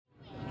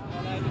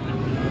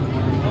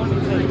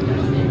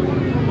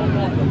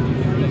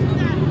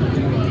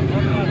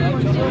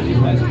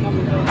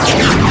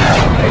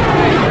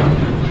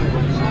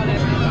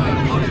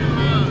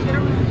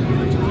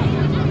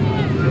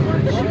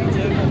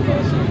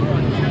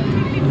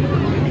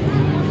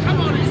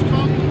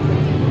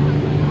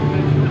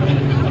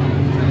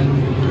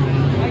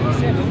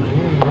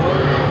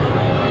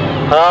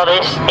Well,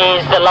 this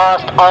is the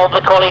last of the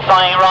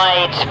qualifying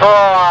rides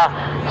for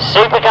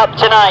Super Cup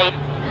tonight.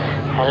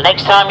 And the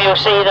next time you'll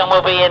see them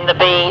will be in the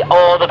B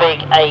or the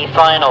Big A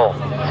final.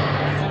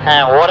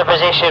 And what a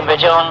position for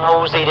John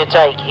Halsey to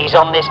take. He's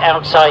on this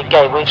outside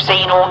gate. We've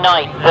seen all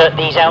night that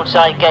these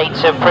outside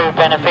gates have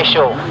proved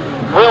beneficial.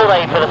 Will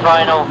they for the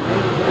final?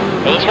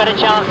 He's got a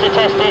chance to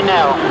test it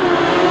now.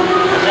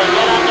 As they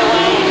get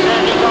underway, he's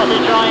certainly got the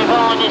drive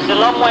on. It's a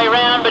long way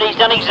round, but he's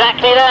done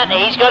exactly that.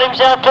 He's got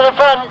himself to the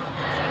front.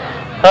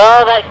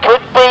 Oh, that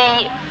could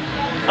be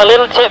a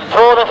little tip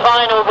for the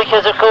final,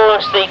 because of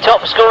course the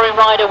top scoring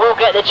rider will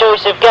get the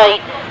choice of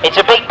gate. It's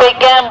a big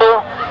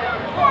gamble,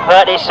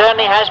 but it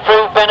certainly has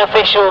proved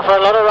beneficial for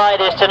a lot of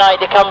riders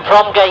tonight to come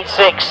from gate 6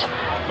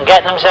 and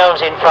get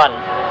themselves in front.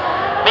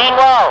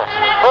 Meanwhile,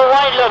 Paul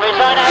Whitelam is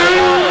trying to have a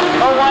go.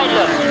 Paul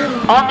Whitelam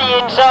on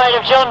the inside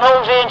of John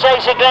Halsey and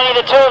Jason Glennie,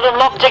 the two of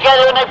them locked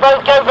together, and they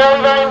both go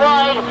very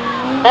wide.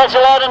 That's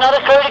allowed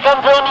another crew to come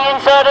through on the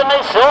inside, and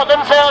they sort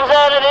themselves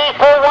out, and it is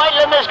Paul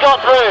Whitelam that's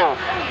got through.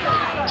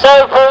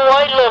 So Paul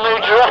Whitelam, who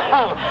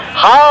drove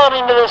hard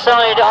into the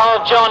side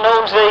of John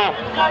Halsey,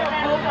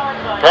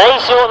 they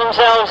sort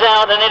themselves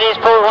out, and it is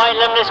Paul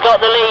Whitelam that's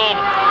got the lead.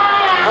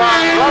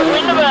 Rod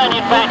Winterburn,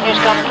 in fact, who's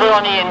come through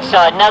on the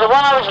inside. Now, the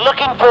one I was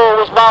looking for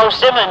was Miles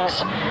Simmons.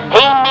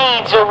 He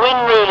needs a win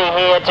really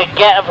here to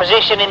get a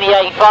position in the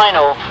A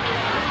final,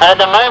 and at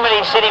the moment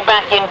he's sitting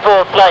back in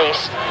 4th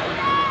place.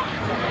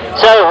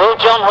 So will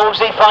John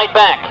Halsey fight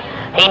back?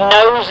 He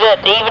knows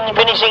that even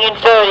finishing in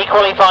 3rd he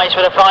qualifies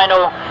for the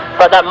final,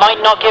 but that might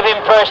not give him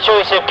first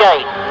choice of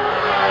gate.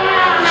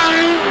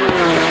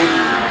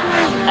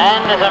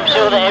 And as I'm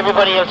sure that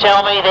everybody will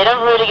tell me, they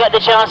don't really get the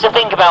chance to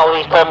think about all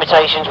these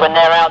permutations when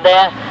they're out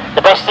there.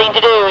 The best thing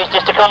to do is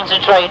just to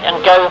concentrate and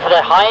go for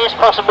the highest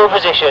possible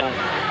position.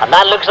 And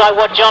that looks like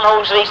what John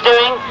Halsey's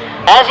doing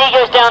as he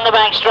goes down the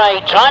back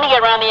straight, trying to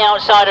get around the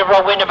outside of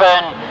Rod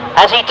Winterburn.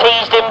 As he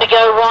teased him to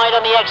go wide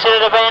on the exit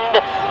of the bend,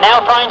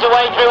 now finds a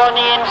way through on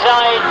the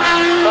inside.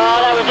 Oh,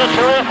 that was a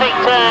terrific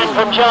turn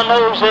from John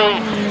Halsey,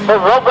 but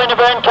Rod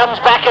Winterburn comes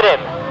back at him.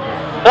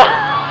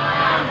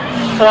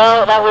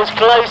 Well, that was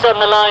close on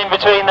the line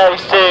between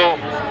those two.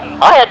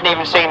 I hadn't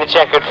even seen the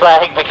checkered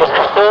flag because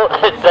I thought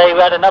that they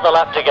had another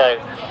lap to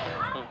go.